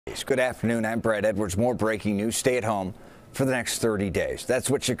Good afternoon, I'm Brad Edwards. More breaking news. Stay at home for the next 30 days. That's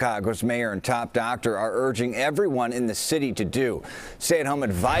what Chicago's mayor and top doctor are urging everyone in the city to do. Stay-at-home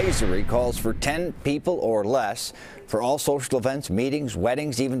advisory calls for 10 people or less for all social events, meetings,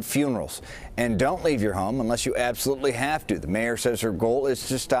 weddings, even funerals. And don't leave your home unless you absolutely have to. The mayor says her goal is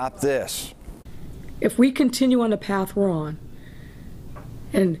to stop this. If we continue on the path we're on,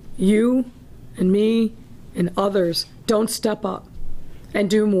 and you and me and others don't step up and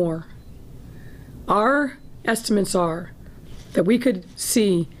do more, our estimates are that we could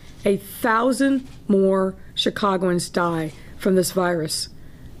see 1,000 more Chicagoans die from this virus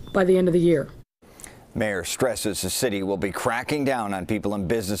by the end of the year. Mayor stresses the city will be cracking down on people and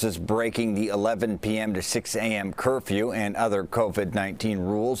businesses breaking the 11 p.m. to 6 a.m. curfew and other COVID-19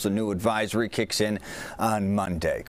 rules. The new advisory kicks in on Monday.